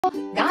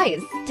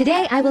Guys,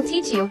 today I will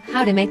teach you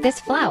how to make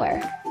this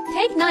flower.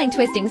 Take 9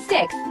 twisting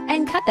sticks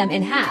and cut them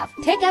in half.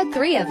 Take out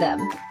 3 of them.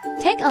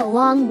 Take a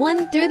long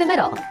one through the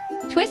middle.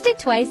 Twist it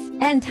twice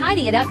and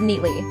tidy it up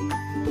neatly.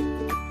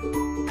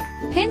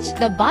 Pinch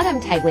the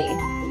bottom tightly.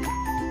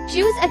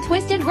 Choose a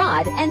twisted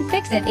rod and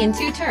fix it in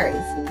 2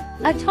 turns.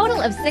 A total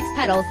of 6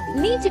 petals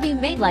need to be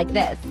made like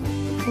this.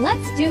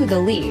 Let's do the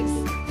leaves.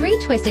 3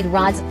 twisted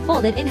rods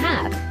folded in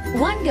half.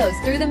 One goes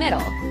through the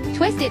middle.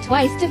 Twist it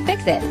twice to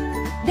fix it.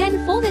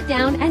 Then fold it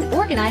down and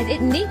organize it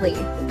neatly.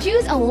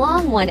 Choose a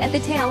long one at the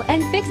tail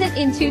and fix it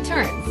in 2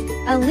 turns.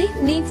 A leaf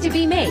needs to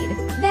be made.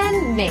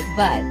 Then make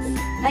buds.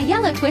 A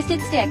yellow twisted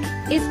stick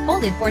is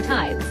folded 4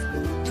 times.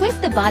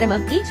 Twist the bottom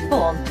of each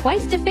fold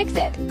twice to fix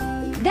it.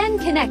 Then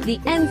connect the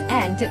ends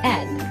end to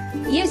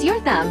end. Use your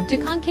thumb to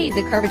concave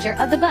the curvature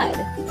of the bud.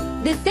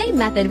 The same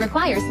method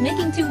requires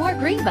making 2 more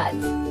green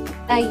buds.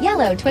 A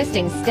yellow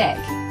twisting stick.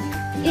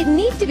 It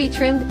needs to be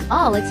trimmed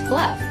all its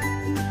fluff.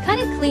 Cut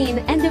it clean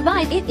and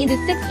divide it into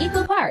 6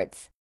 equal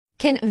parts.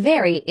 Can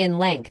vary in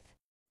length.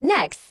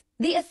 Next,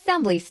 the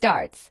assembly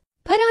starts.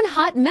 Put on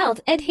hot melt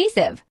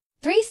adhesive.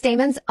 3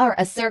 stamens are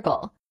a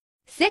circle.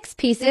 6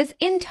 pieces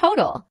in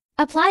total.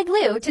 Apply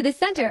glue to the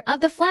center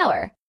of the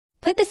flower.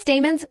 Put the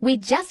stamens we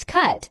just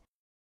cut.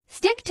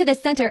 Stick to the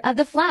center of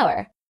the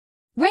flower,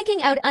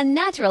 breaking out a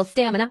natural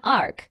stamina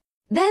arc.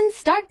 Then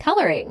start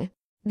coloring.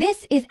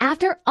 This is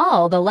after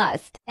all the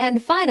lust.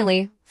 And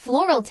finally,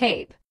 floral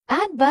tape.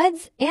 Add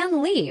buds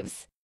and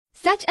leaves.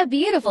 Such a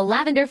beautiful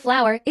lavender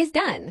flower is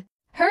done.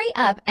 Hurry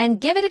up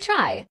and give it a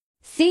try.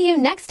 See you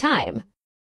next time.